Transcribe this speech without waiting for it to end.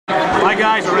My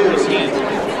guys are in this heat.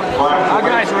 Our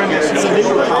guys are in this heat.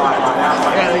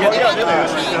 Yeah, they got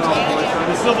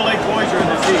the Silver Lake boys are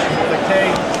in this heat. The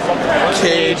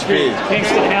KHB.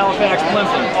 Kingston, Halifax,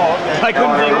 Plimpton. Oh, okay. I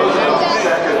couldn't think of it.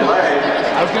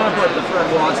 I was going to put the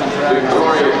Fred Watson drag.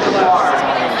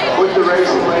 With the race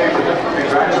away,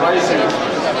 congratulations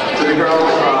to the girls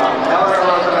from Eleanor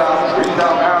Roosevelt,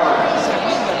 Greentown, Maryland.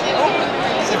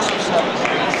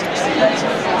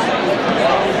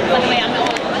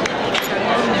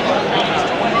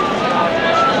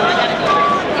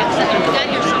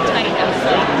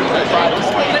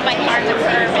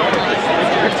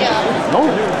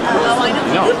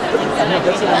 No.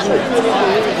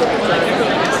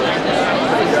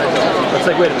 It's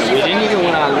like, wait a minute, we didn't even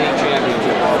win our league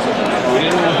championship also.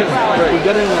 We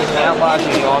got in like that last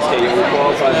year in the All-State, we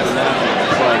qualified for the national.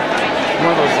 It's like,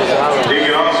 one of those bizarre.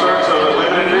 You get all sorts of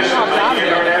limited edition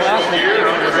international gear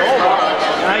on your great products.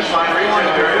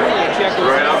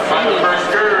 Right off from the first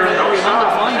curve, no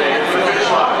stop. And finish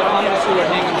line.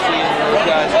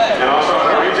 And also on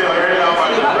our retail area now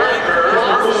by the third curve,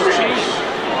 hurdle sweeps.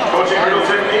 Coaching hurdle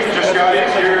technique just got in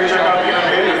here. Check out the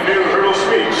innovative new hurdle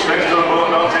sweeps next to the bullet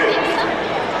bell table.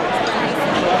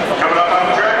 Coming up on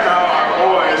the track now, our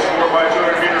boys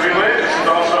 4x200 meter relay. This is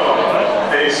also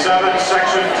a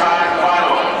 7-section time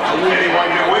final. Anyone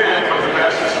can win, but the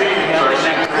fastest teams are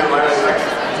seeking the last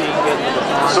section.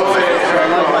 So they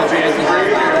track on team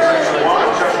 3 in section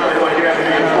 1, Chestnut Hill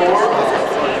Academy in 4,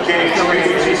 KHB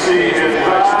GC in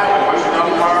 5, and Western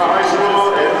Elmhurst High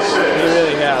School in 6. He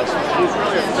really has. He's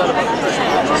really upset about this.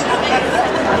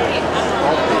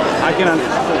 I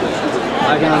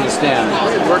can understand.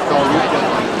 He worked all weekend.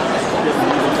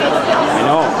 I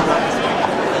know.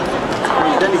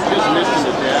 Then he just missed him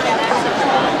today.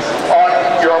 On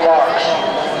your marks.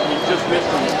 He just missed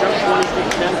him. He's got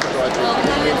 26-10 for Roger.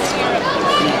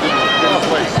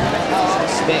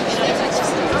 Stinks.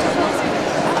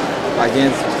 I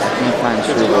can't find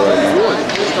Struble right now.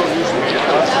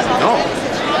 No.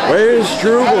 Where is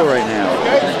Struble right now?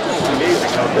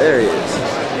 There he is.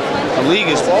 The league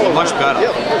is much better.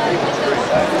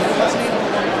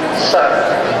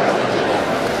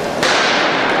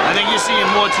 I think you're seeing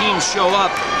more teams show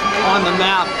up on the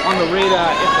map, on the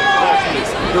radar.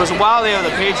 There was a while there in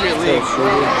the Patriot League.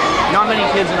 Not many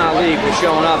kids in our league were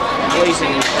showing up,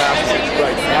 placing these baskets.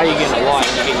 Right. Now you're getting a lot.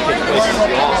 You're getting kids placing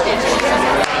the All-States.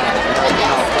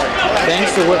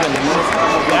 Thanks to women.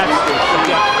 That's the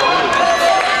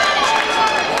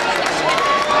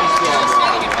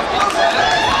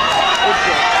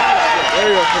There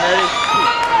you go, Pinnetti.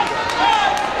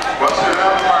 Western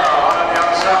Elmhurst on the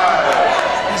outside.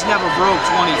 He's never broke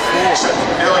 24.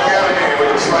 Hill Academy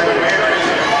with a slight advantage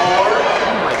in 4.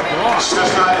 Oh my God.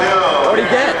 Chestnut Hill. What'd he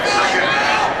get? Second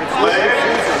leg.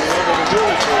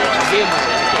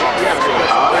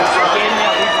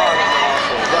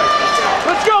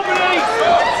 Let's go, Pinnetti!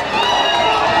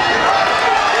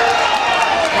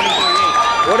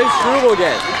 23-8. What did Struble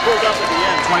get? He pulled up at the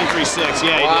end. 23-6,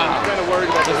 yeah, he did. I'm kind of worried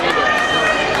about the leader.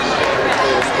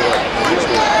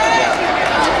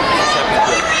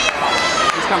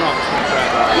 He's coming off his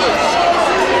contract.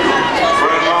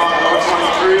 Running long, low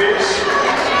 23s.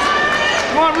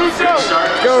 Come on, Rousseau!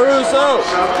 Go, Rousseau!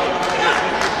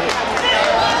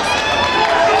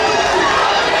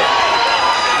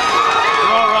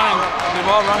 They've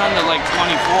all run under like 24.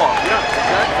 Yeah,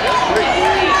 exactly.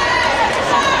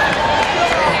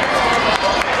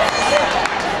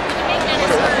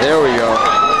 There we go.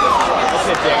 That's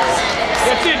it, Darius.